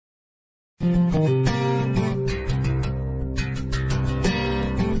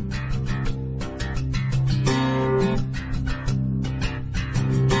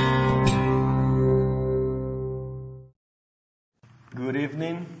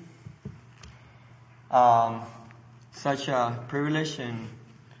Um, Such a privilege and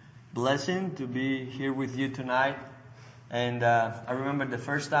blessing to be here with you tonight. And I remember the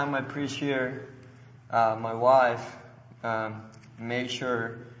first time I preached here, my wife made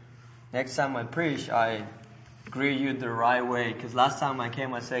sure next time I preach, I greet you the right way. Because last time I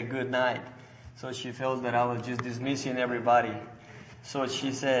came, I said good night. So she felt that I was just dismissing everybody. So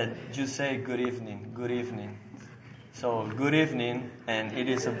she said, just say good evening, good evening. So good evening, and it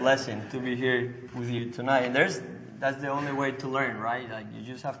is a blessing to be here with you tonight. And that's the only way to learn, right? Like you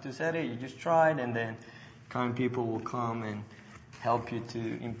just have to say it, you just try it, and then kind people will come and help you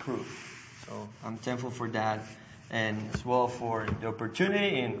to improve. So I'm thankful for that, and as well for the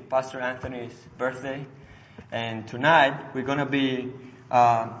opportunity in Pastor Anthony's birthday. And tonight we're gonna be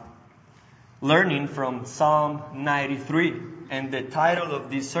learning from Psalm 93, and the title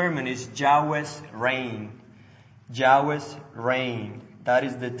of this sermon is Yahweh's Reign. Yahweh's Reign. That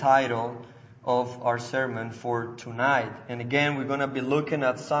is the title of our sermon for tonight. And again, we're going to be looking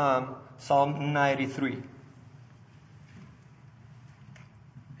at Psalm 93.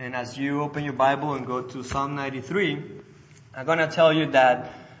 And as you open your Bible and go to Psalm 93, I'm going to tell you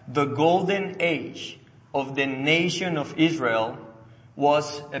that the golden age of the nation of Israel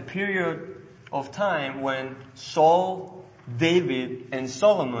was a period of time when Saul, David, and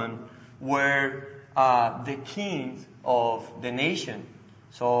Solomon were the kings of the nation.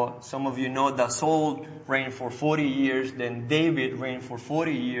 So some of you know that Saul reigned for 40 years, then David reigned for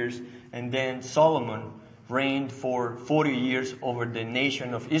 40 years, and then Solomon reigned for 40 years over the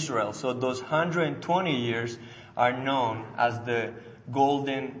nation of Israel. So those 120 years are known as the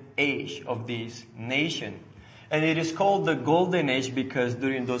golden age of this nation. And it is called the golden age because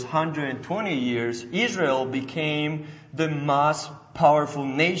during those 120 years, Israel became the most powerful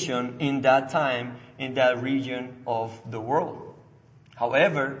nation in that time in that region of the world.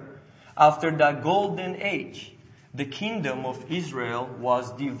 However, after that golden age, the kingdom of Israel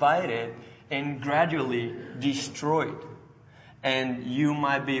was divided and gradually destroyed. And you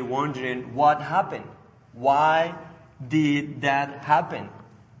might be wondering what happened. Why did that happen?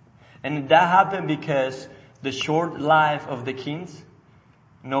 And that happened because the short life of the kings,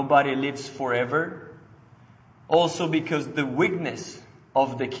 nobody lives forever. Also because the weakness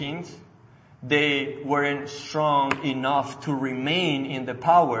of the kings, they weren't strong enough to remain in the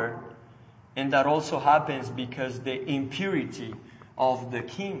power. And that also happens because the impurity of the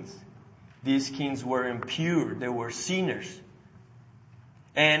kings. These kings were impure. They were sinners.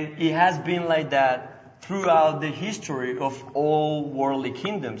 And it has been like that throughout the history of all worldly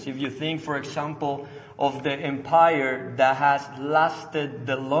kingdoms. If you think, for example, of the empire that has lasted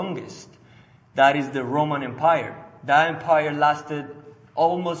the longest, that is the Roman Empire. That empire lasted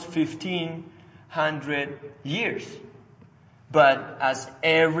almost 1,500 years. But as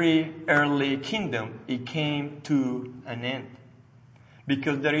every early kingdom, it came to an end.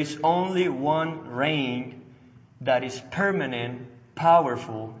 Because there is only one reign that is permanent,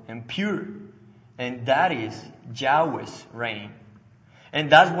 powerful, and pure. And that is Yahweh's reign. And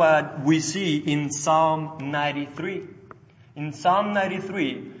that's what we see in Psalm 93. In Psalm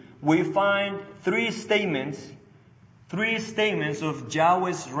 93, we find three statements of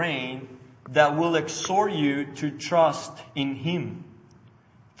Yahweh's reign that will exhort you to trust in Him.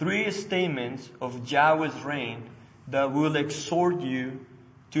 Three statements of Yahweh's reign that will exhort you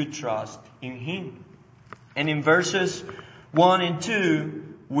to trust in Him. And in verses 1 and 2,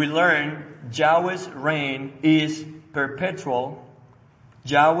 we learn Yahweh's reign is perpetual.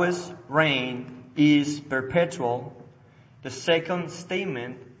 Yahweh's reign is perpetual. The second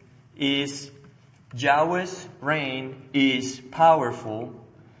statement is Yahweh's reign is powerful.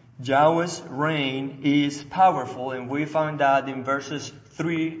 Yahweh's reign is powerful, and we found that in verses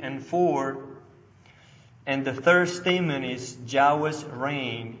 3 and 4. And the third statement is Yahweh's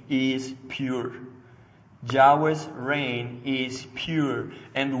reign is pure. Yahweh's reign is pure,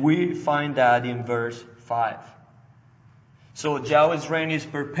 and we find that in verse 5. So Yahweh's reign is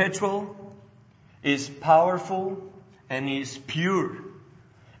perpetual, is powerful, and is pure.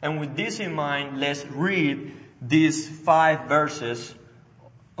 And with this in mind, let's read these 5 verses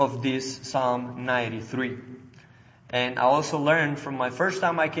of this Psalm 93. And I also learned from my first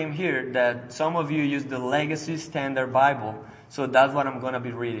time I came here that some of you use the Legacy Standard Bible. So that's what I'm going to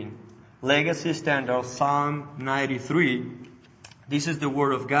be reading. Legacy Standard, Psalm 93. This is the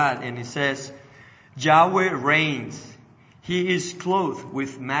Word of God, and it says, Yahweh reigns. He is clothed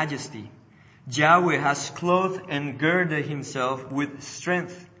with majesty. Yahweh has clothed and girded Himself with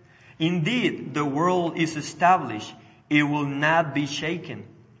strength. Indeed, the world is established. It will not be shaken.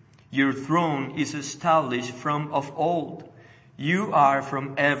 Your throne is established from of old. You are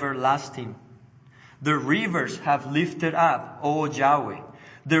from everlasting. The rivers have lifted up, O Yahweh.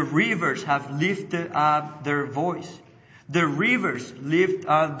 The rivers have lifted up their voice. The rivers lift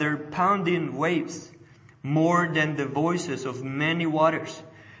up their pounding waves, more than the voices of many waters,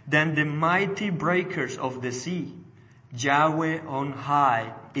 than the mighty breakers of the sea. Yahweh on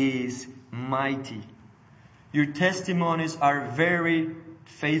high is mighty. Your testimonies are very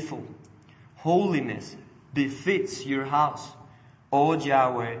faithful. Holiness befits your house, O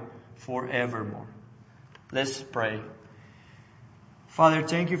Yahweh, forevermore. Let's pray. Father,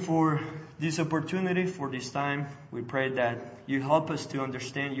 thank you for this opportunity, for this time. We pray that you help us to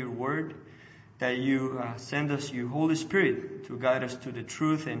understand your word, that you send us your Holy Spirit to guide us to the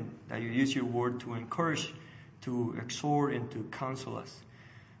truth, and that you use your word to encourage, to exhort, and to counsel us.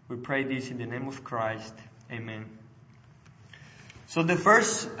 We pray this in the name of Christ. Amen. So the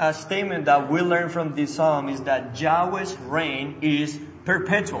first statement that we learn from this psalm is that Yahweh's reign is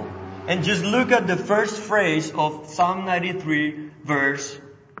perpetual. And just look at the first phrase of Psalm 93, verse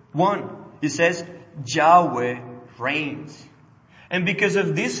 1. It says, Yahweh reigns. And because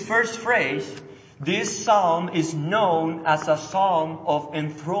of this first phrase, this psalm is known as a psalm of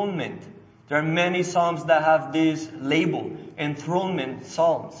enthronement. There are many psalms that have this label, enthronement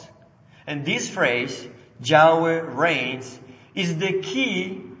psalms. And this phrase, Yahweh reigns, is the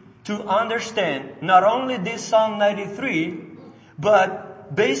key to understand not only this Psalm 93,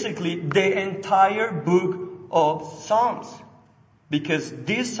 but basically the entire book of Psalms. Because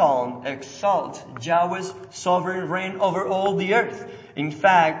this psalm exalts Yahweh's sovereign reign over all the earth. In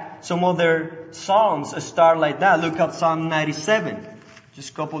fact, some other psalms start like that. Look at Psalm 97,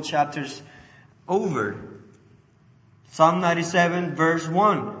 just a couple chapters over. Psalm 97, verse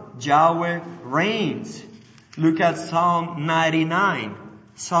 1, Yahweh reigns. Look at Psalm 99.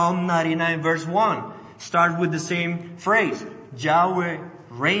 Psalm 99, verse 1, start with the same phrase, Yahweh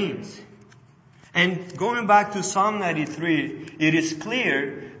reigns. And going back to Psalm 93, it is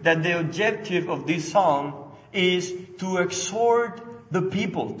clear that the objective of this psalm is to exhort the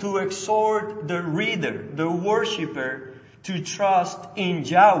people, to exhort the reader, the worshiper, to trust in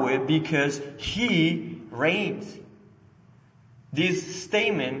Yahweh because He reigns. This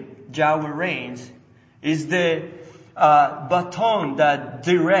statement, Yahweh reigns, is the baton that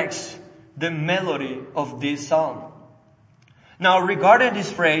directs the melody of this psalm. Now, regarding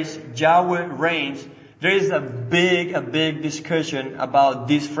this phrase, Yahweh reigns, there is a big discussion about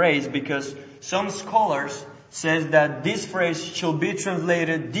this phrase because some scholars says that this phrase should be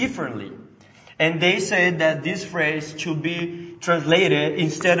translated differently. And they say that this phrase should be translated,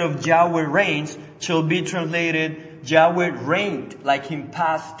 instead of Yahweh reigns, should be translated Yahweh reigned, like in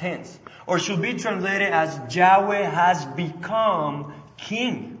past tense. Or should be translated as Yahweh has become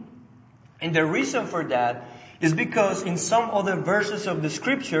king. And the reason for that is because in some other verses of the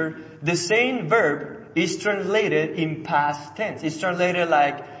scripture, the same verb is translated in past tense. It's translated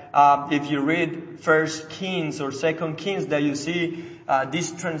like, if you read 1 Kings or 2 Kings, that you see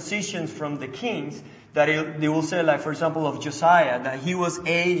these transitions from the kings, that they will say, like, for example, of Josiah, that he was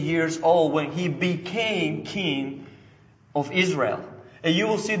 8 years old when he became king of Israel. And you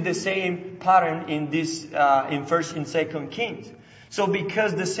will see the same pattern in this, in 1st and 2nd Kings. So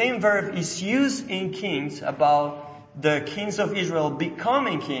because the same verb is used in Kings about the kings of Israel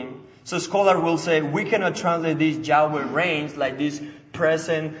becoming king, so scholar will say we cannot translate this Yahweh reigns like this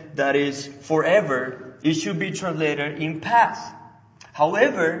present that is forever. It should be translated in past.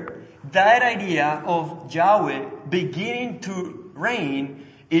 However, that idea of Yahweh beginning to reign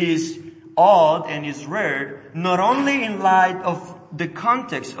is odd and is rare, not only in light of the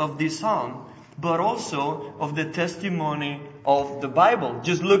context of this psalm, but also of the testimony of the Bible.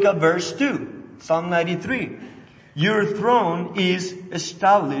 Just look at verse 2, Psalm 93. Your throne is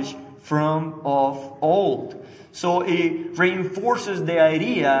established from of old. So it reinforces the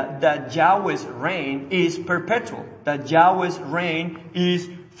idea that Yahweh's reign is perpetual, that Yahweh's reign is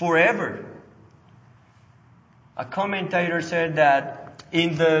forever. A commentator said that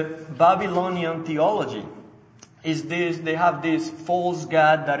in the Babylonian theology, they have this false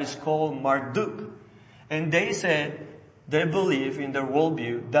god that is called Marduk. And they said, they believe in their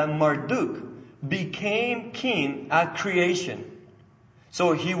worldview that Marduk became king at creation.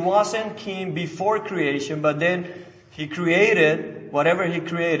 So he wasn't king before creation, but then he created whatever he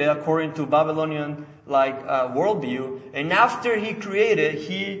created according to Babylonian worldview. And after he created,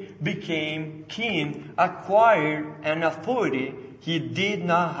 he became king, acquired an authority he did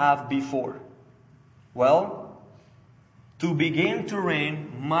not have before. Well, to begin to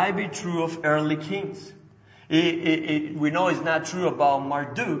reign might be true of early kings. We know it's not true about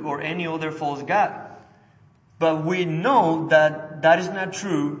Marduk or any other false god. But we know that that is not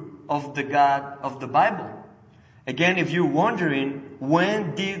true of the God of the Bible. Again, if you're wondering,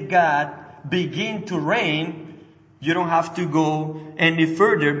 when did God begin to reign? You don't have to go any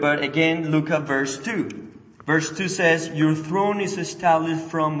further, but again, look at verse 2. Verse 2 says, your throne is established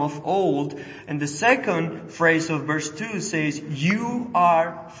from of old. And the second phrase of verse 2 says, you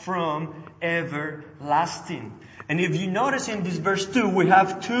are from everlasting. And if you notice in this verse 2, we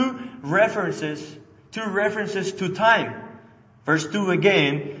have two references to time. Verse 2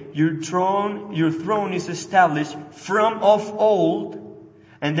 again, your throne is established from of old.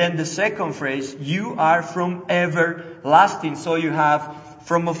 And then the second phrase, you are from everlasting. So you have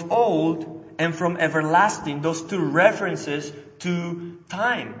from of old and from everlasting, those two references to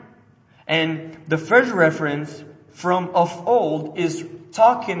time. And the first reference, from of old, is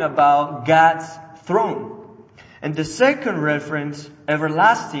talking about God's throne. And the second reference,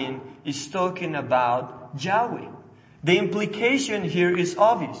 everlasting, is talking about Yahweh. The implication here is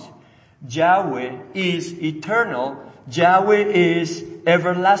obvious. Yahweh is eternal. Yahweh is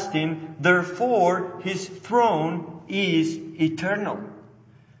everlasting. Therefore, His throne is eternal.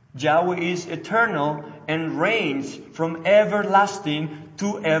 Yahweh is eternal and reigns from everlasting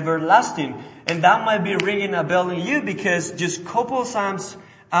to everlasting. And that might be ringing a bell in you because just a couple Psalms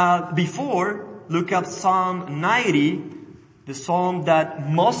before, look up Psalm 90, the Psalm that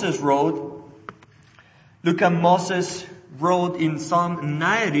Moses wrote. Look at Moses wrote in Psalm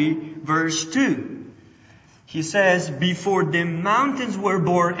 90 verse 2. He says, before the mountains were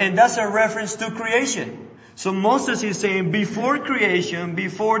born, and that's a reference to creation. So Moses is saying, before creation,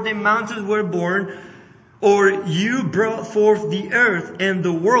 before the mountains were born, or you brought forth the earth and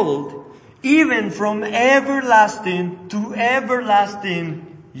the world, even from everlasting to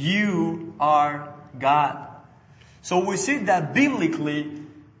everlasting, you are God. So we see that biblically,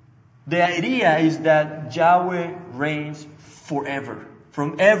 the idea is that Yahweh reigns forever.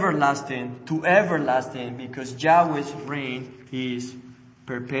 From everlasting to everlasting, because Yahweh's reign is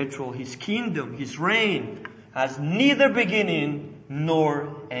perpetual. His kingdom, His reign, has neither beginning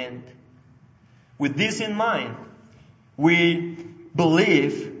nor end. With this in mind, we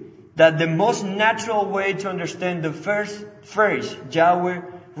believe that the most natural way to understand the first phrase, Yahweh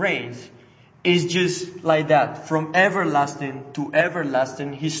reigns, is just like that. From everlasting to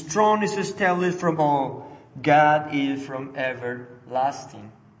everlasting. His throne is established from all. God is from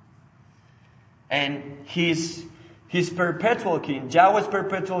everlasting. And His perpetual king, Yahweh's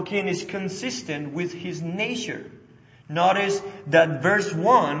perpetual king, is consistent with His nature. Notice that verse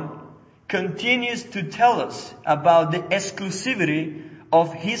 1 continues to tell us about the exclusivity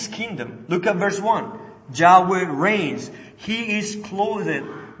of His kingdom. Look at verse 1. Yahweh reigns. He is clothed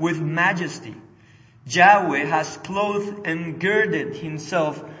with majesty. Yahweh has clothed and girded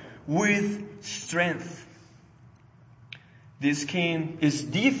Himself with strength. This king is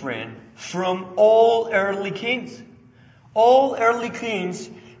different from all earthly kings. All earthly kings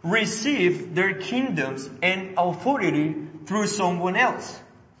received their kingdoms and authority through someone else.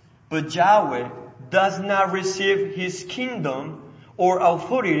 But Yahweh does not receive His kingdom or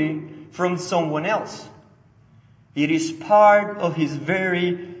authority from someone else. It is part of His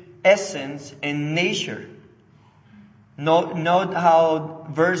very essence and nature. Note how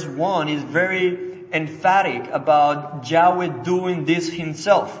verse 1 is very emphatic about Yahweh doing this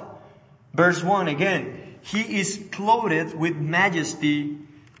Himself. Verse 1 again. He is clothed with majesty.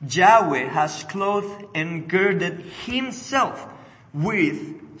 Yahweh has clothed and girded Himself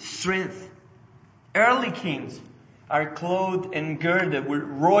with strength. Early kings are clothed and girded with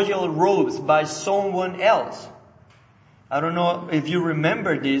royal robes by someone else. I don't know if you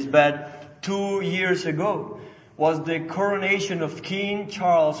remember this, but 2 years ago was the coronation of King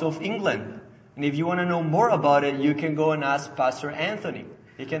Charles of England. And if you want to know more about it, you can go and ask Pastor Anthony.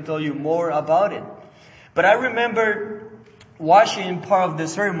 He can tell you more about it. But I remember watching part of the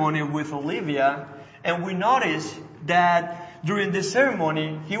ceremony with Olivia, and we noticed that during the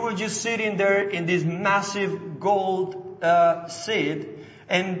ceremony, he was just sitting there in this massive gold seat,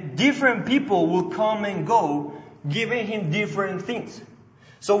 and different people would come and go, giving him different things.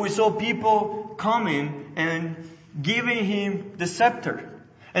 So we saw people coming and giving him the scepter.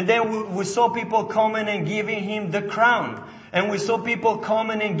 And then we saw people coming and giving him the crown. And we saw people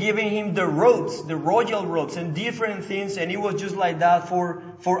coming and giving him the robes, the royal robes and different things. And it was just like that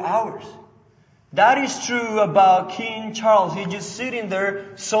for hours. That is true about King Charles. He's just sitting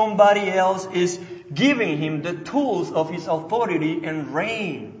there. Somebody else is giving him the tools of his authority and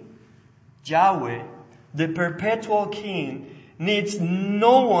reign. Yahweh, the perpetual king, needs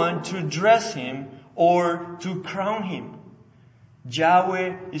no one to dress him or to crown him.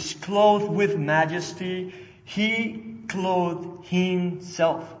 Yahweh is clothed with majesty. He clothed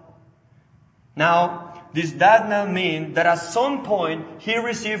Himself. Now, this does not mean that at some point he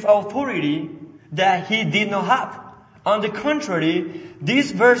received authority that he did not have. On the contrary,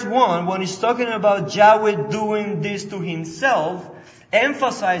 this verse 1, when it's talking about Yahweh doing this to himself,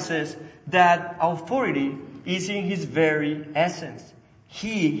 emphasizes that authority is in his very essence.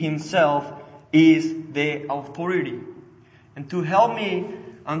 He himself is the authority. And to help me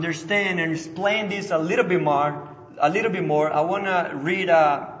understand and explain this a little bit more, I want to read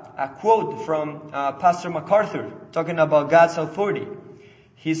a quote from Pastor MacArthur talking about God's authority.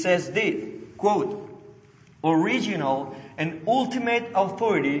 He says this, quote, "Original and ultimate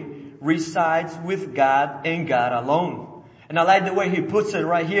authority resides with God and God alone." And I like the way he puts it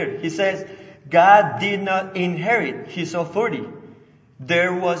right here. He says, God did not inherit his authority.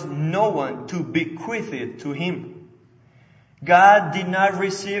 There was no one to bequeath it to him. God did not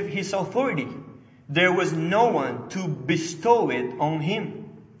receive his authority. There was no one to bestow it on him.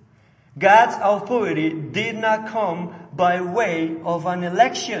 God's authority did not come by way of an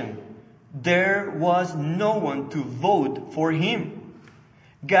election. There was no one to vote for him.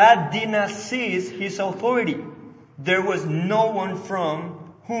 God did not seize his authority. There was no one from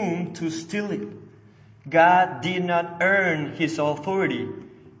whom to steal it. God did not earn his authority.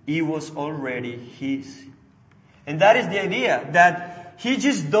 It was already his. And that is the idea, that he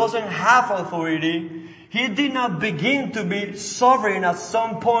just doesn't have authority. He did not begin to be sovereign at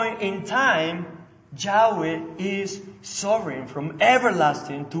some point in time. Yahweh is sovereign from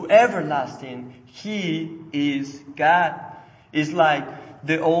everlasting to everlasting. He is God. It's like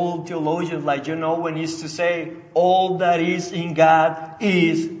the old theologians, when he used to say, all that is in God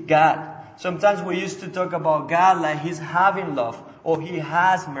is God. Sometimes we used to talk about God like he's having love, or he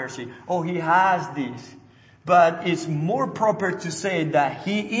has mercy, or he has this. But it's more proper to say that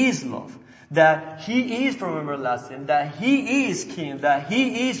he is love, that he is from everlasting, that he is king, that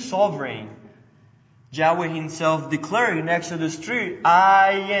he is sovereign. Yahweh himself declared in Exodus 3,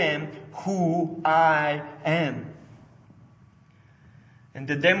 I am who I am. And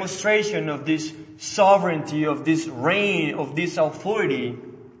the demonstration of this sovereignty, of this reign, of this authority,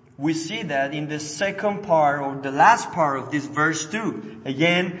 we see that in the second part or the last part of this verse 2.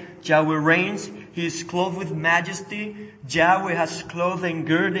 Again, Yahweh reigns. He is clothed with majesty. Yahweh has clothed and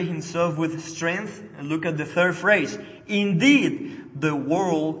girded himself with strength. And look at the third phrase. Indeed, the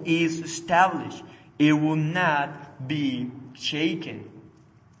world is established. It will not be shaken.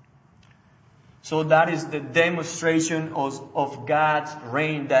 So that is the demonstration of God's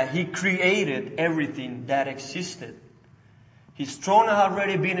reign, that he created everything that existed. His throne had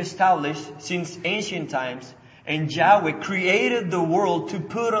already been established since ancient times, and Yahweh created the world to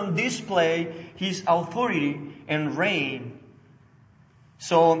put on display his authority and reign.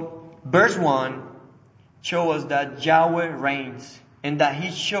 So, verse 1 shows us that Yahweh reigns, and that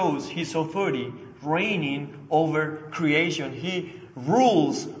he shows his authority reigning over creation. He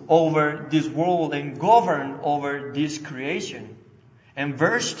rules over this world and governs over this creation. And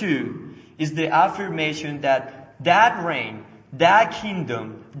verse 2 is the affirmation that reign, that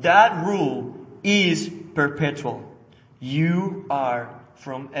kingdom, that rule is perpetual. You are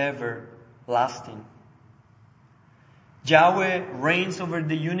from everlasting. Yahweh reigns over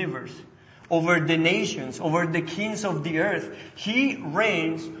the universe, over the nations, over the kings of the earth. He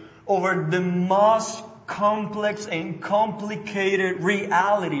reigns over the most complex and complicated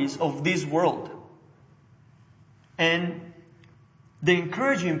realities of this world. And the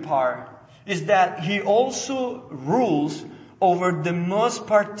encouraging part is that he also rules over the most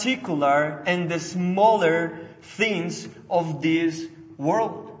particular and the smaller things of this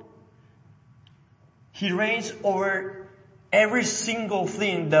world. He reigns over every single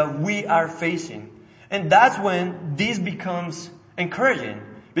thing that we are facing. And that's when this becomes encouraging.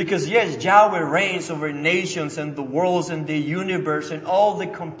 Because yes, Yahweh reigns over nations and the worlds and the universe and all the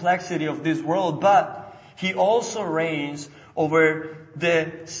complexity of this world. But he also reigns over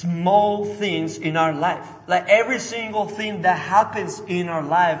the small things in our life. Like every single thing that happens in our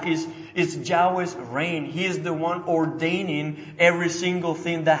life is Yahweh's reign. He is the one ordaining every single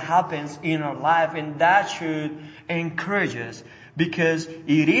thing that happens in our life. And that should encourage us, because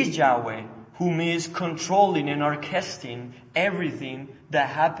it is Yahweh whom is controlling and orchestrating everything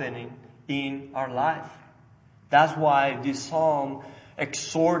that's happening in our life. That's why this psalm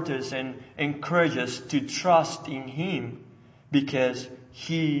exhorts us and encourages us to trust in him, because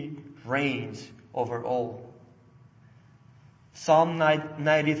he reigns over all. Psalm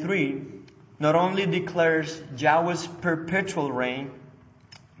 93 not only declares Yahweh's perpetual reign,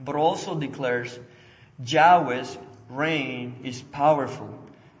 but also declares Yahweh's reign is powerful.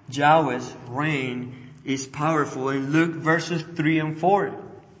 Yahweh's reign is powerful. And look verses 3 and 4.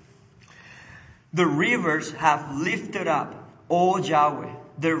 The rivers have lifted up, O Yahweh.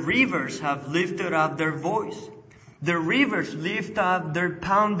 The rivers have lifted up their voice. The rivers lift up their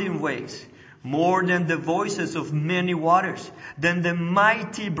pounding waves, more than the voices of many waters, than the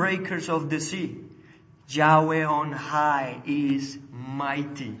mighty breakers of the sea. Yahweh on high is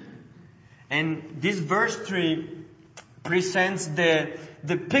mighty. And this verse 3 presents the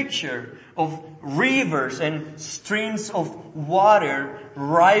picture of rivers and streams of water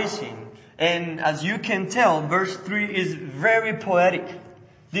rising. And as you can tell, verse 3 is very poetic.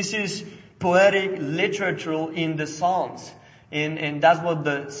 This is poetic literature in the Psalms. And that's what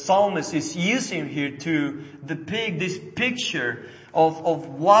the psalmist is using here to depict this picture of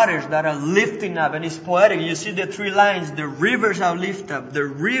waters that are lifting up. And it's poetic. You see the three lines. The rivers have lifted up. The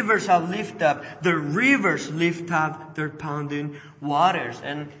rivers have lifted up. The rivers lift up their pounding waters.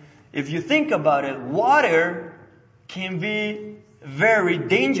 And if you think about it, water can be very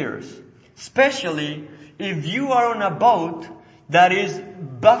dangerous. Especially if you are on a boat that is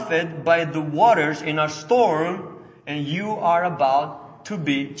buffeted by the waters in a storm and you are about to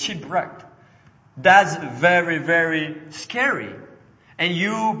be shipwrecked. That's very, very scary. And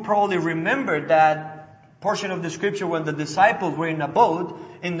you probably remember that portion of the scripture when the disciples were in a boat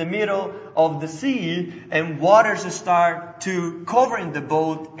in the middle of the sea and waters start to cover in the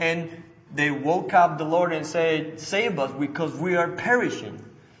boat and they woke up the Lord and said, "Save us because we are perishing."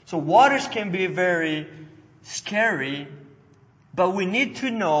 So waters can be very scary, but we need to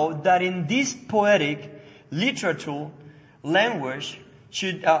know that in this poetic literature language,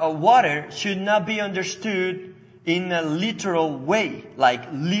 water should not be understood in a literal way, like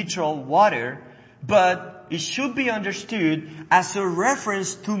literal water, but it should be understood as a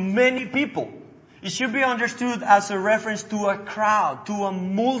reference to many people. It should be understood as a reference to a crowd, to a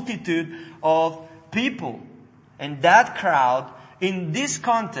multitude of people. And that crowd, in this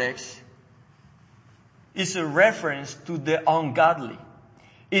context, is a reference to the ungodly.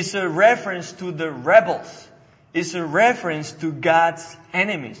 It's a reference to the rebels. It's a reference to God's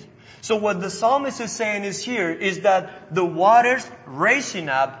enemies. So what the psalmist is saying is that the waters rising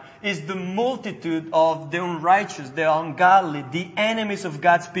up is the multitude of the unrighteous, the ungodly, the enemies of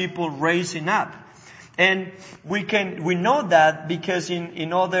God's people rising up. And we know that because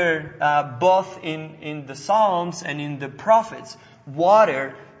in other, both in the Psalms and in the prophets,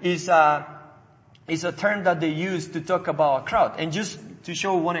 water is a term that they use to talk about a crowd. And just to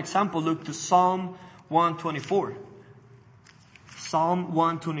show one example, look to Psalm 124. Psalm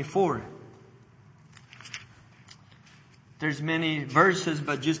 124. There's many verses,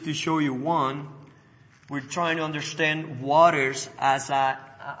 but just to show you one, we're trying to understand waters as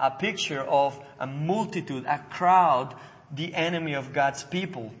a picture of a multitude, a crowd, the enemy of God's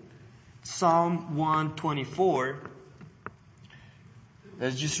people. Psalm 124.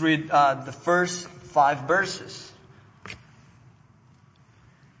 Let's just read the first 5 verses.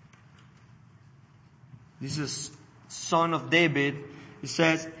 This is son of David. It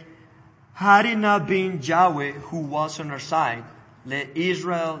says, "Had it not been Yahweh who was on our side, let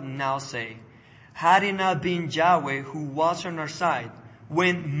Israel now say, had it not been Yahweh who was on our side,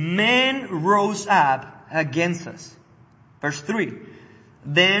 when men rose up against us." Verse 3,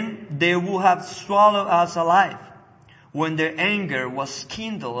 "Then they would have swallowed us alive, when their anger was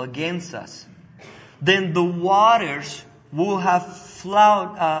kindled against us. Then the waters would have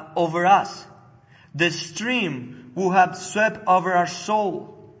flowed over us. The stream would have swept over our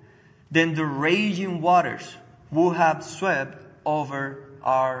soul. Then the raging waters would have swept over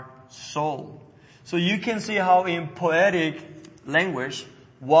our soul." So you can see how in poetic language,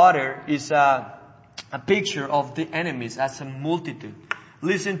 water is a picture of the enemies as a multitude.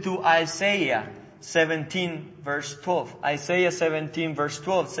 Listen to Isaiah 17 verse 12. Isaiah 17 verse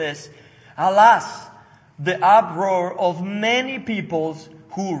 12 says, "Alas, the uproar of many peoples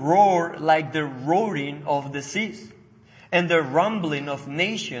who roar like the roaring of the seas, and the rumbling of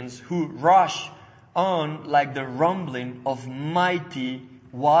nations who rush on like the rumbling of mighty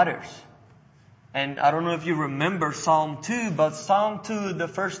waters." And I don't know if you remember Psalm 2, but Psalm 2, the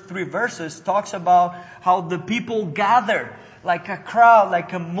first 3 verses, talks about how the people gather like a crowd,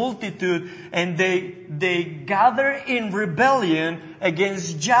 like a multitude, and they gather in rebellion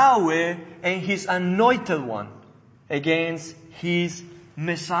against Yahweh and His anointed one, against His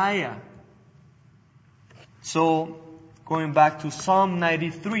Messiah. So, going back to Psalm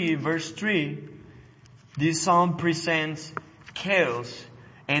 93, verse 3, this psalm presents chaos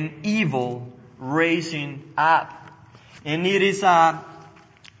and evil raising up. And it is a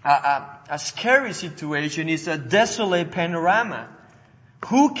scary situation. It's a desolate panorama.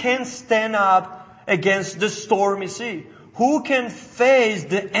 Who can stand up against the stormy sea? Who can face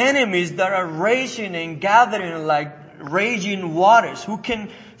the enemies that are raging and gathering like raging waters? Who can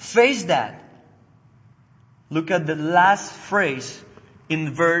face that? Look at the last phrase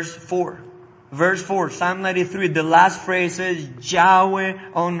in verse 4. Verse 4, Psalm 93, the last phrase says, Yahweh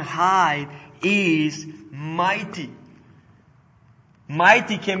on high is mighty.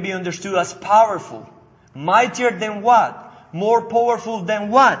 Mighty can be understood as powerful. Mightier than what? More powerful than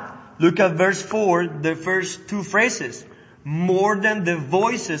what? Look at verse 4, the first two phrases. More than the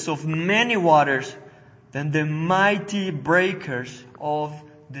voices of many waters, than the mighty breakers of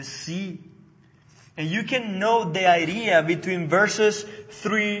the sea. And you can note the idea between verses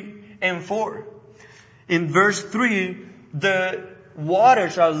 3 and 4. In verse 3, the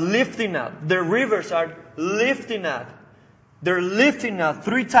waters are lifting up. The rivers are lifting up. They're lifting up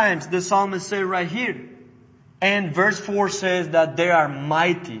 3 times, the psalmist said right here. And verse 4 says that they are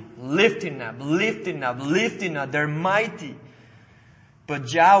mighty. Lifting up, lifting up, lifting up. They're mighty.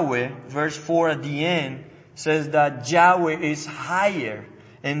 But Yahweh, verse 4 at the end, says that Yahweh is higher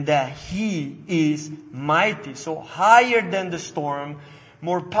and that He is mighty. So higher than the storm,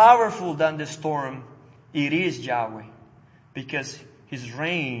 more powerful than the storm, it is Yahweh. Because His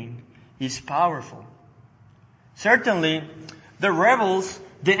reign is powerful. Certainly, the rebels,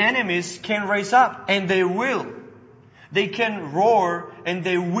 the enemies can rise up, and they will. They can roar, and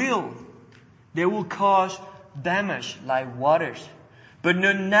they will. They will cause damage like waters. But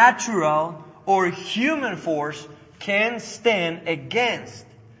no natural or human force can stand against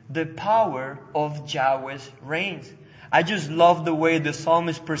the power of Yahweh's reigns. I just love the way the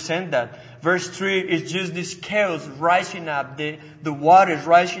psalmist present that. Verse 3 is just this chaos rising up, the waters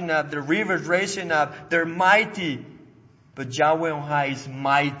rising up, the rivers rising up. They're mighty. But Yahweh on high is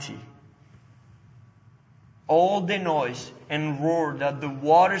mighty. All the noise and roar that the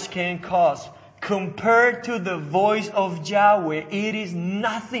waters can cause, compared to the voice of Yahweh, it is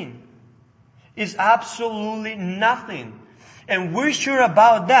nothing. It's absolutely nothing. And we're sure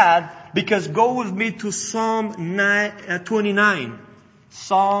about that because go with me to Psalm 29.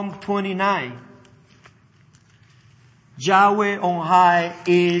 Psalm 29. Yahweh on high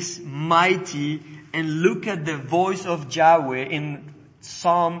is mighty. And look at the voice of Yahweh in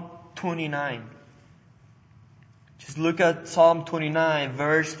Psalm 29. Just look at Psalm 29,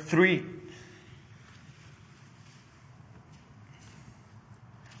 verse 3.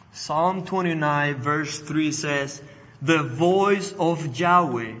 Psalm 29, verse 3 says, The voice of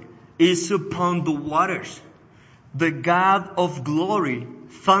Yahweh is upon the waters. The God of glory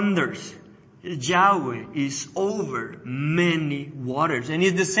thunders. Yahweh is over many waters. And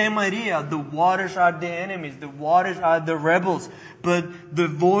it's the same idea. The waters are the enemies. The waters are the rebels. But the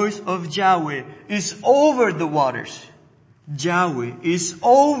voice of Yahweh is over the waters. Yahweh is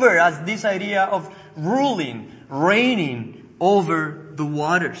over, as this idea of ruling, reigning over the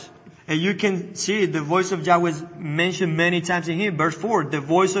waters. And you can see the voice of Yahweh is mentioned many times in here. Verse 4, the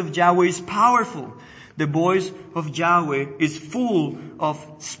voice of Yahweh is powerful. The voice of Yahweh is full of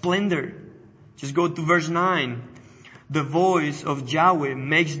splendor. Just go to verse 9. The voice of Yahweh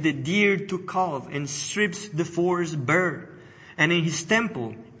makes the deer to calve and strips the forest bare. And in His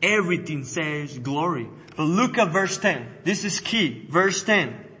temple, everything says glory. But look at verse 10. This is key. Verse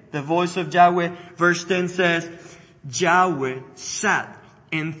 10. The voice of Yahweh. Verse 10 says, Yahweh sat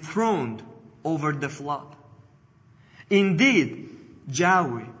enthroned over the flood. Indeed,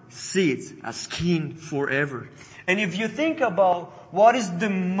 Yahweh sits as king forever. And if you think about what is the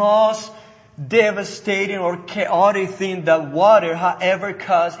most devastating or chaotic thing that water has ever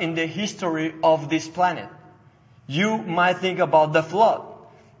caused in the history of this planet, you might think about the flood.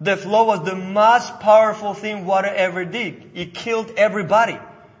 The flood was the most powerful thing water ever did. It killed everybody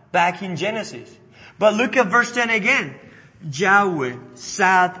back in Genesis. But look at verse 10 again. Yahweh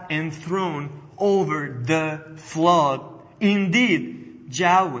sat enthroned over the flood. Indeed,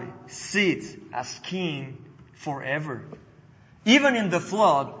 Yahweh sits as king forever. Even in the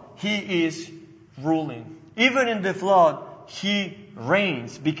flood, He is ruling. Even in the flood, He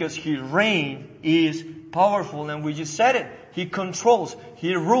reigns because His reign is powerful. And we just said it. He controls.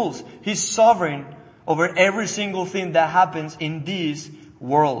 He rules. He's sovereign over every single thing that happens in this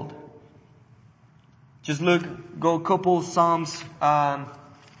world. Just go a couple Psalms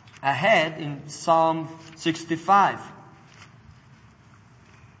ahead in Psalm 65.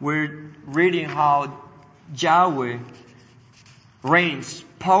 We're reading how Yahweh reigns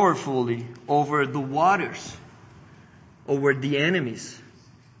powerfully over the waters, over the enemies.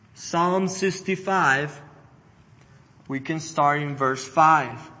 Psalm 65, we can start in verse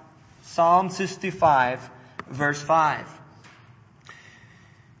 5. Psalm 65, verse 5.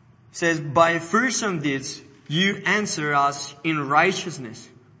 It says, By fearsome deeds You answer us in righteousness,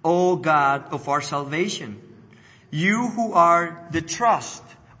 O God of our salvation. You who are the trust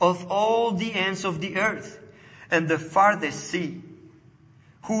of all the ends of the earth and the farthest sea,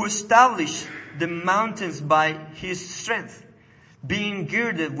 who established the mountains by His strength, being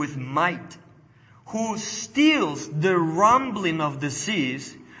girded with might, who stills the rumbling of the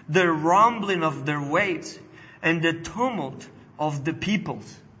seas, the rumbling of their waves, and the tumult of the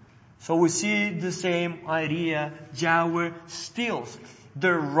peoples. So we see the same idea. Yahweh stills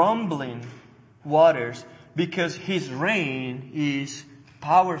the rumbling waters because His reign is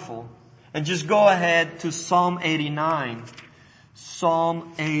powerful. And just go ahead to Psalm 89.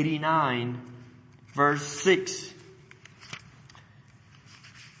 Psalm 89, verse 6.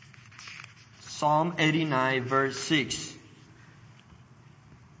 Psalm 89, verse 6.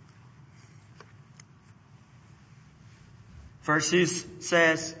 Verse 6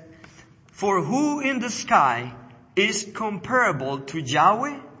 says, For who in the sky is comparable to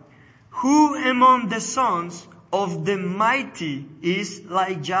Yahweh? Who among the sons of the mighty is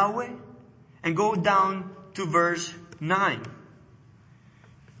like Yahweh? And go down to verse 9.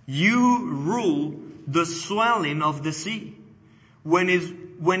 You rule the swelling of the sea. When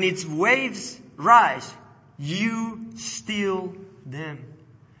its waves rise, you still them.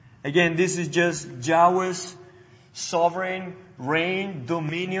 Again, this is just Yahweh's sovereign reign,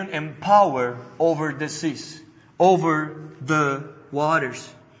 dominion, and power over the seas, over the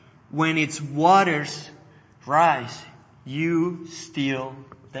waters. When its waters rise, you still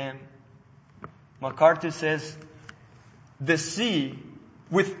them. MacArthur says, the sea,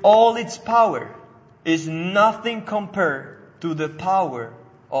 with all its power, is nothing compared to the power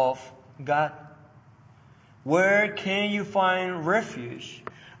of God. Where can you find refuge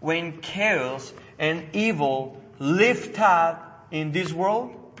when chaos and evil lift up in this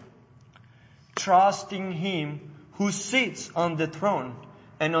world? Trusting Him who sits on the throne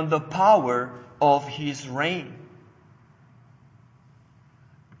and on the power of His reign.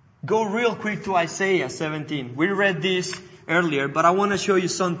 Go real quick to Isaiah 17. We read this earlier, but I want to show you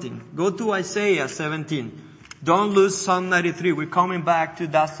something. Go to Isaiah 17. Don't lose Psalm 93. We're coming back to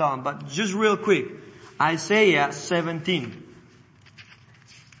that psalm, but just real quick. Isaiah 17.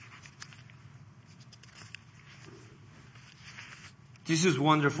 This is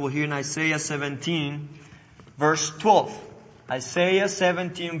wonderful here in Isaiah 17, verse 12. Isaiah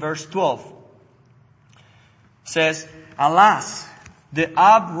 17, verse 12 says, Alas, the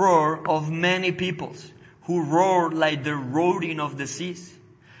uproar of many peoples, who roar like the roaring of the seas,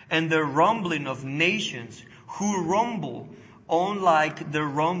 and the rumbling of nations, who rumble on like the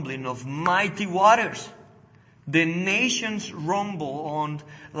rumbling of mighty waters. The nations rumble on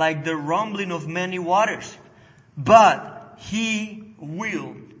like the rumbling of many waters. But He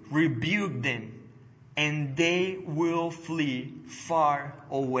will rebuke them, and they will flee far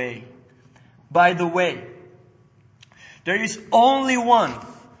away. By the way, there is only one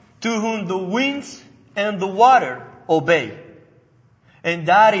to whom the winds and the water obey. And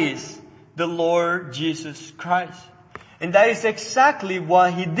that is the Lord Jesus Christ. And that is exactly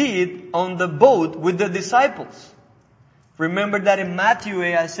what He did on the boat with the disciples. Remember that in Matthew,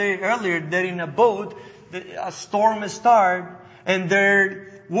 I said earlier that in a boat, a storm started and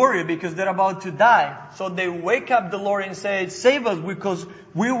they're worried because they're about to die. So they wake up the Lord and say, Save us because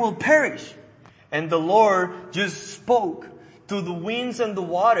we will perish. And the Lord just spoke to the winds and the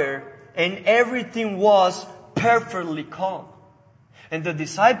water, and everything was perfectly calm. And the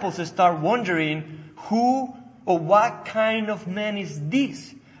disciples start wondering, who or what kind of man is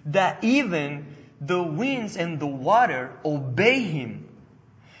this, that even the winds and the water obey Him?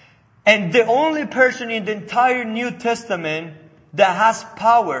 And the only person in the entire New Testament that has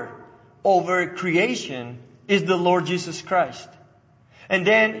power over creation is the Lord Jesus Christ. And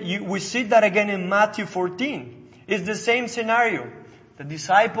then we see that again in Matthew 14. It's the same scenario. The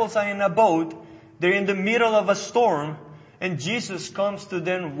disciples are in a boat. They're in the middle of a storm. And Jesus comes to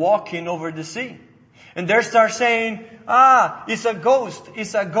them walking over the sea. And they start saying, it's a ghost.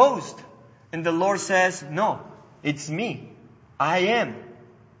 It's a ghost. And the Lord says, no, it's me. I am.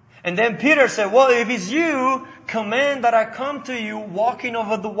 And then Peter said, well, if it's you, command that I come to you walking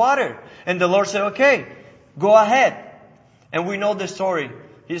over the water. And the Lord said, okay, go ahead. And we know the story.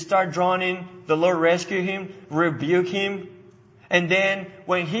 He started drowning. The Lord rescued him, rebuked him. And then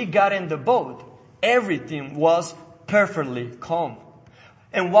when he got in the boat, everything was perfectly calm.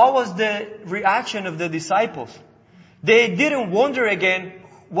 And what was the reaction of the disciples? They didn't wonder again,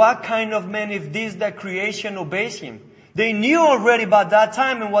 what kind of man is this that creation obeys Him? They knew already by that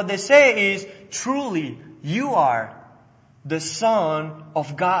time, and what they say is, truly, you are the Son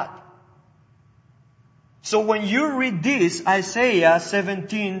of God. So when you read this, Isaiah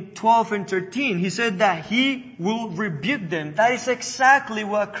 17, 12 and 13, he said that he will rebuke them. That is exactly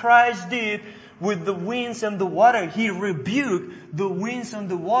what Christ did with the winds and the water. He rebuked the winds and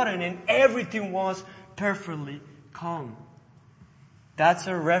the water, and everything was perfectly calm. That's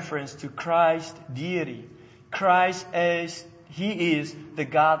a reference to Christ's deity. He is the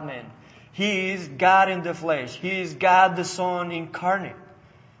God-man. He is God in the flesh. He is God the Son incarnate.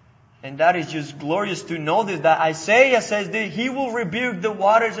 And that is just glorious to notice that Isaiah says that He will rebuke the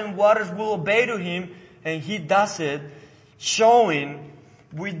waters and waters will obey to Him. And He does it, showing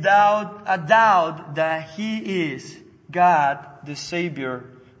without a doubt that He is God, the Savior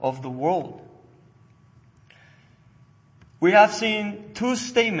of the world. We have seen two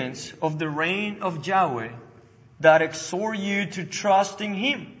statements of the reign of Yahweh that exhort you to trust in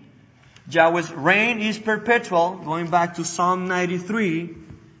Him. Yahweh's reign is perpetual, going back to Psalm 93.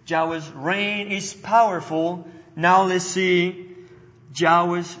 Yahweh's reign is powerful. Now let's see,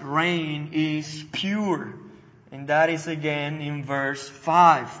 Yahweh's reign is pure. And that is again in verse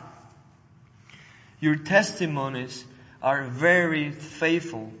 5. Your testimonies are very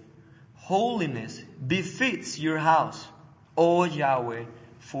faithful. Holiness befits your house, O Yahweh,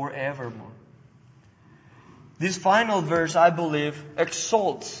 forevermore. This final verse, I believe,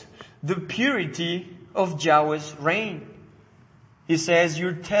 exalts the purity of Yahweh's reign. He says,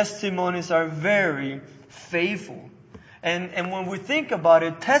 your testimonies are very faithful. And when we think about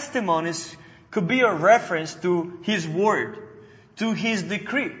it, testimonies could be a reference to His word, to His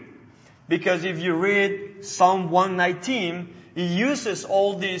decree. Because if you read Psalm 119, it uses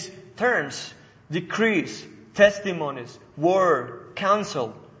all these terms, decrees, testimonies, word,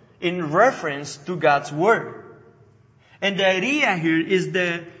 counsel, in reference to God's word. And the idea here is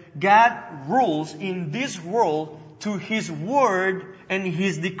that God rules in this world to His word and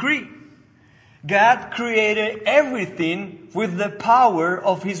His decree. God created everything with the power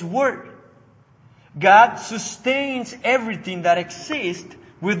of His word. God sustains everything that exists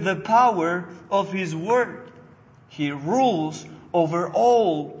with the power of His word. He rules over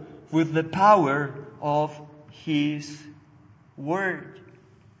all with the power of His word.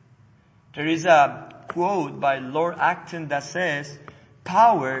 There is a quote by Lord Acton that says,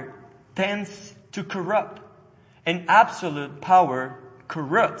 power tends to corrupt, and absolute power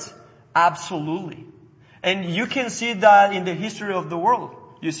corrupts absolutely. And you can see that in the history of the world.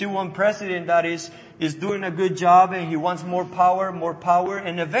 You see one president that is doing a good job and he wants more power,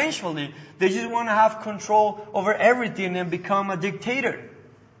 and eventually they just want to have control over everything and become a dictator.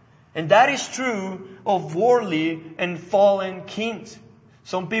 And that is true of worldly and fallen kings.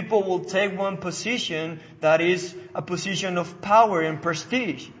 Some people will take one position that is a position of power and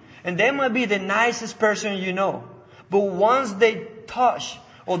prestige. And they might be the nicest person you know. But once they touch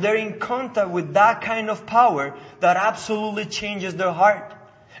or they're in contact with that kind of power, that absolutely changes their heart.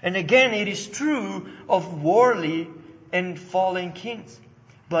 And again, it is true of worldly and fallen kings.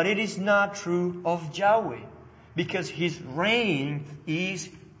 But it is not true of Yahweh, because His reign is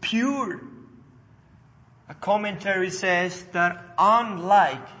pure. A commentary says that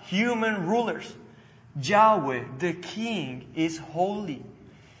unlike human rulers, Yahweh, the King, is holy,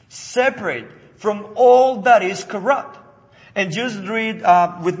 separate from all that is corrupt. And just read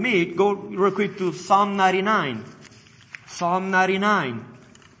with me, go real quick to Psalm 99. Psalm 99.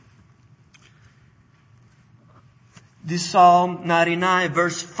 This Psalm 99,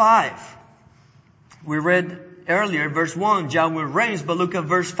 verse 5. We read earlier, verse 1, Yahweh reigns, but look at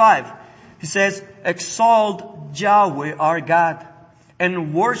verse 5. He says, exalt Yahweh our God,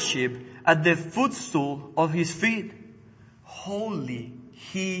 and worship at the footstool of His feet. Holy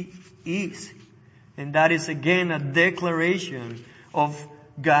He is. And that is again a declaration of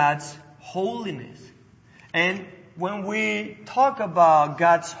God's holiness. And when we talk about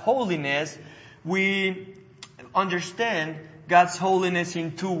God's holiness, we understand God's holiness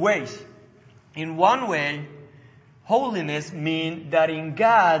in two ways. In one way, holiness means that in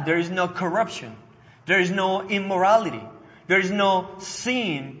God there is no corruption. There is no immorality. There is no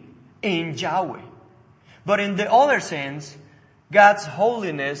sin in Yahweh. But in the other sense, God's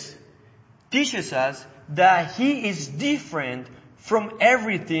holiness teaches us that He is different from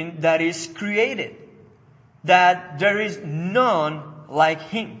everything that is created. That there is none like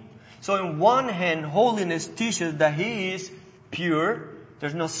Him. So in one hand, holiness teaches that He is pure.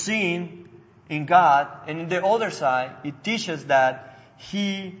 There's no sin in God. And in the other side, it teaches that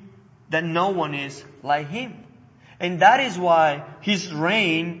no one is like Him. And that is why His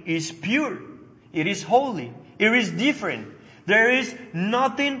reign is pure. It is holy. It is different. There is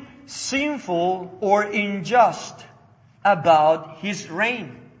nothing sinful or unjust about His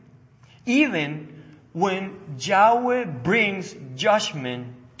reign. Even when Yahweh brings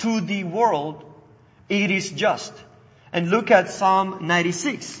judgment to the world, it is just. And look at Psalm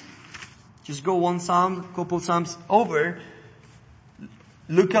 96. Just go one psalm, couple psalms over.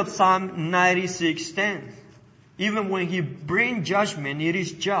 Look at Psalm 96:10. Even when He brings judgment, it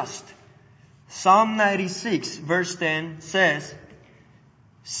is just. Psalm 96 verse 10 says,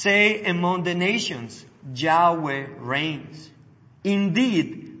 "Say among the nations, Yahweh reigns.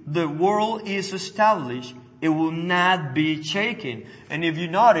 Indeed, the world is established. It will not be shaken." And if you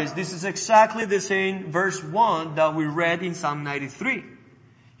notice, this is exactly the same verse 1 that we read in Psalm 93.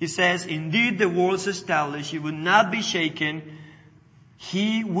 He says, "Indeed, the world is established. It will not be shaken.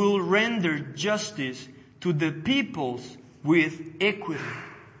 He will render justice to the peoples with equity."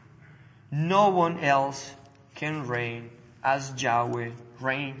 No one else can reign as Yahweh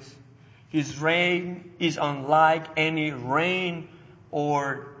reigns. His reign is unlike any reign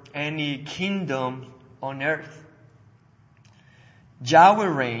or any kingdom on earth. Yahweh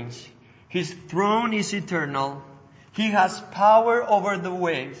reigns. His throne is eternal. He has power over the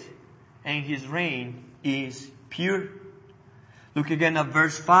waves, and His reign is pure. Look again at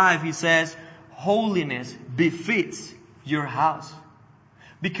verse 5. He says, "Holiness befits your house."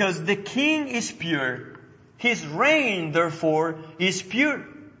 Because the King is pure, His reign, therefore, is pure.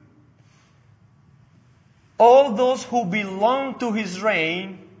 All those who belong to His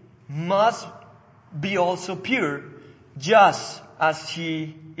reign must be also pure, just as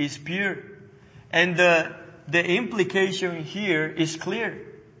He is pure. And the implication here is clear.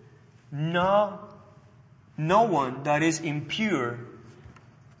 No one that is impure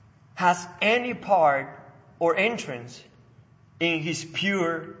has any part or entrance in His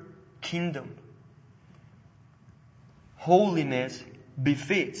pure kingdom. Holiness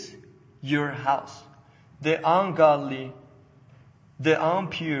befits your house. The ungodly, the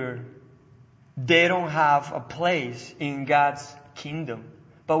impure, they don't have a place in God's kingdom.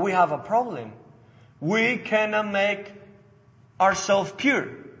 But we have a problem. We cannot make ourselves pure.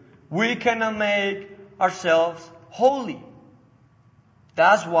 We cannot make ourselves holy.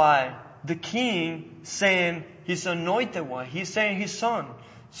 That's why the King sent His anointed one. He sent His Son,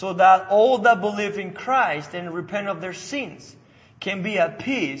 so that all that believe in Christ and repent of their sins can be at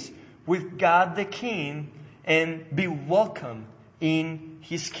peace with God the King and be welcome in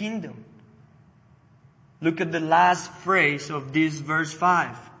His kingdom. Look at the last phrase of this verse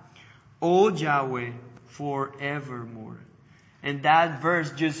 5. "O Yahweh, forevermore." And that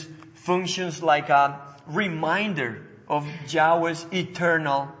verse just functions like a reminder of Yahweh's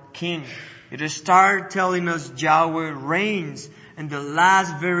eternal King. It starts telling us Yahweh reigns. And the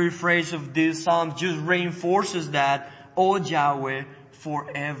last very phrase of this psalm just reinforces that. "O Yahweh,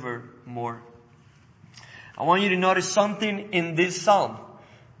 forevermore." I want you to notice something in this psalm.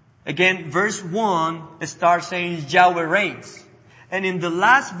 Again, verse 1 starts saying Yahweh reigns. And in the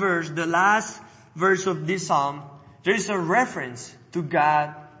last verse of this psalm, there is a reference to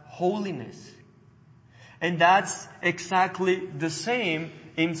God's holiness. And that's exactly the same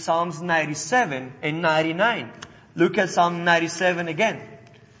in Psalms 97 and 99. Look at Psalm 97 again.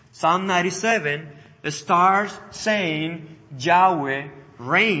 Psalm 97 starts saying Yahweh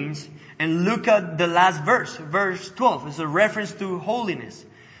reigns. And look at the last verse, verse 12. It's a reference to holiness.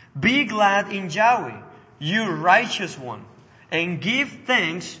 "Be glad in Yahweh, you righteous one, and give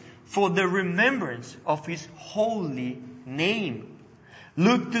thanks for the remembrance of His holy name."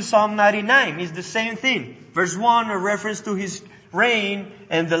 Look to Psalm 99. It's the same thing. Verse 1, a reference to His reign,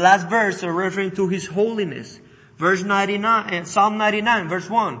 and the last verse, a reference to His holiness. Verse 99, Psalm 99, verse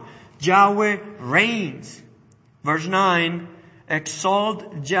 1, Yahweh reigns. Verse 9,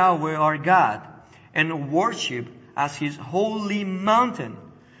 exalt Yahweh our God, and worship as His holy mountain,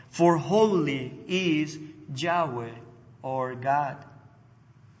 for holy is Yahweh our God.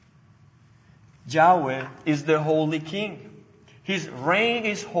 Yahweh is the holy King. His reign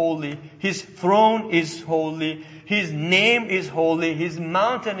is holy. His throne is holy. His name is holy. His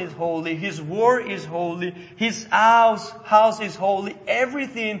mountain is holy. His word is holy. His house is holy.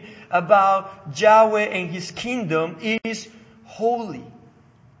 Everything about Yahweh and His kingdom is holy.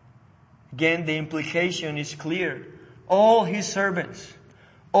 Again, the implication is clear. All His servants,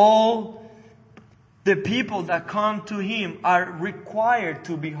 all the people that come to Him are required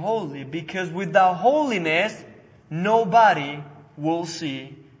to be holy, because without holiness, nobody will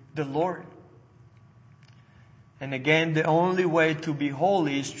see the Lord. And again, the only way to be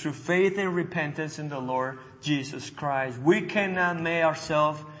holy is through faith and repentance in the Lord Jesus Christ. We cannot make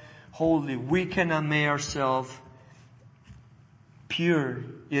ourselves holy. We cannot make ourselves pure.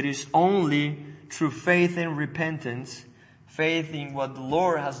 It is only through faith and repentance, faith in what the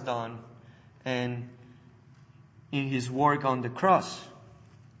Lord has done, and in His work on the cross.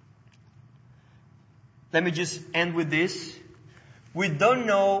 Let me just end with this. We don't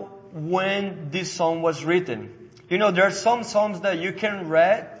know when this psalm was written. You know, there are some psalms that you can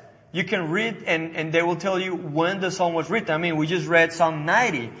read and they will tell you when the psalm was written. I mean, we just read Psalm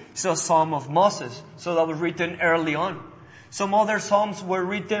 90. It's a psalm of Moses. So that was written early on. Some other psalms were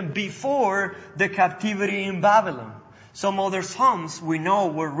written before the captivity in Babylon. Some other psalms we know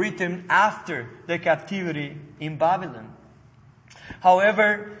were written after the captivity in Babylon.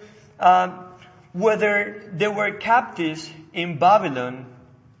 However, whether they were captives in Babylon,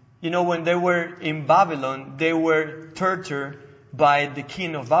 you know, when they were in Babylon, they were tortured by the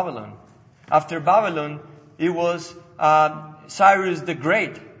king of Babylon. After Babylon, it was Cyrus the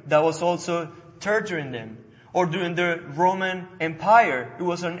Great that was also torturing them. Or during the Roman Empire, it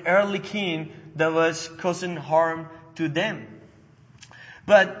was an early king that was causing harm to them.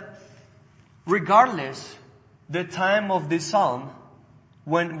 But regardless, the time of the psalm,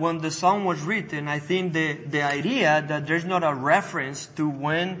 when the psalm was written, I think the idea that there's not a reference to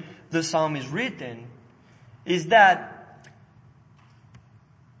when the psalm is written is that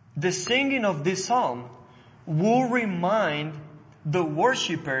the singing of this psalm will remind the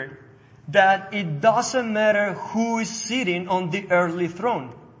worshiper that it doesn't matter who is sitting on the earthly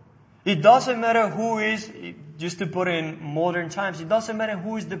throne. It doesn't matter who is, just to put it in modern times, it doesn't matter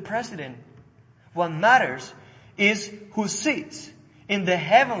who is the president. What matters is who sits in the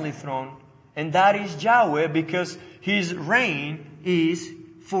heavenly throne, and that is Yahweh, because His reign is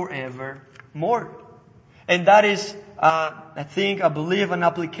forevermore. And that is, I believe, an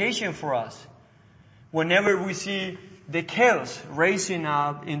application for us. Whenever we see the chaos raising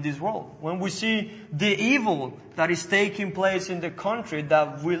up in this world, when we see the evil that is taking place in the country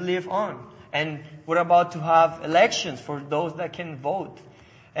that we live on, and we're about to have elections for those that can vote.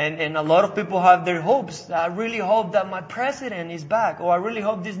 And a lot of people have their hopes. I really hope that my president is back, or I really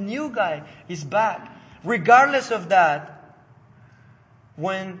hope this new guy is back. Regardless of that,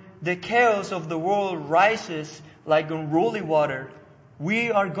 when the chaos of the world rises like unruly water,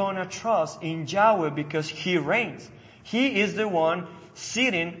 we are going to trust in Yahweh because He reigns. He is the one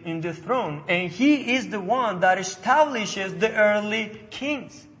sitting in the throne, and He is the one that establishes the earthly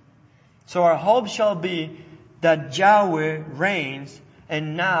kings. So our hope shall be that Yahweh reigns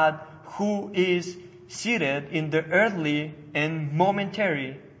and not who is seated in the earthly and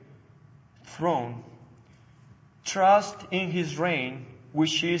momentary throne. Trust in His reign,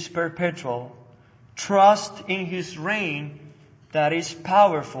 which is perpetual. Trust in His reign that is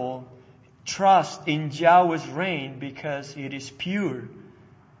powerful. Trust in Yahweh's reign because it is pure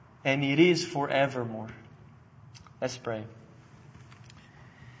and it is forevermore. Let's pray.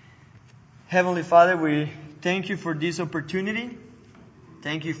 Heavenly Father, we thank You for this opportunity.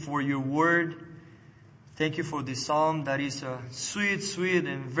 Thank You for Your word. Thank You for this psalm that is a sweet, sweet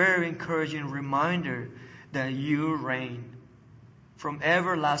and very encouraging reminder that You reign. From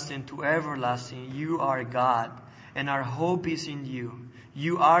everlasting to everlasting, You are God, and our hope is in You.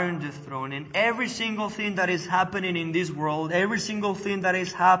 You are on the throne, and every single thing that is happening in this world, every single thing that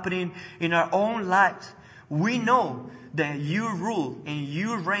is happening in our own lives, we know that You rule and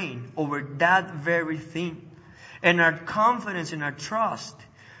You reign over that very thing. And our confidence and our trust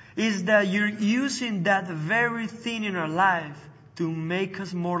is that You're using that very thing in our life to make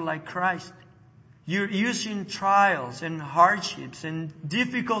us more like Christ. You're using trials and hardships and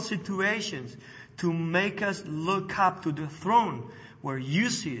difficult situations to make us look up to the throne where You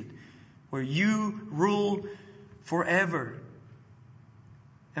sit, where You rule forever.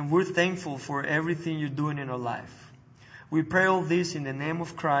 And we're thankful for everything You're doing in our life. We pray all this in the name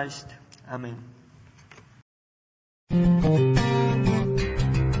of Christ. Amen.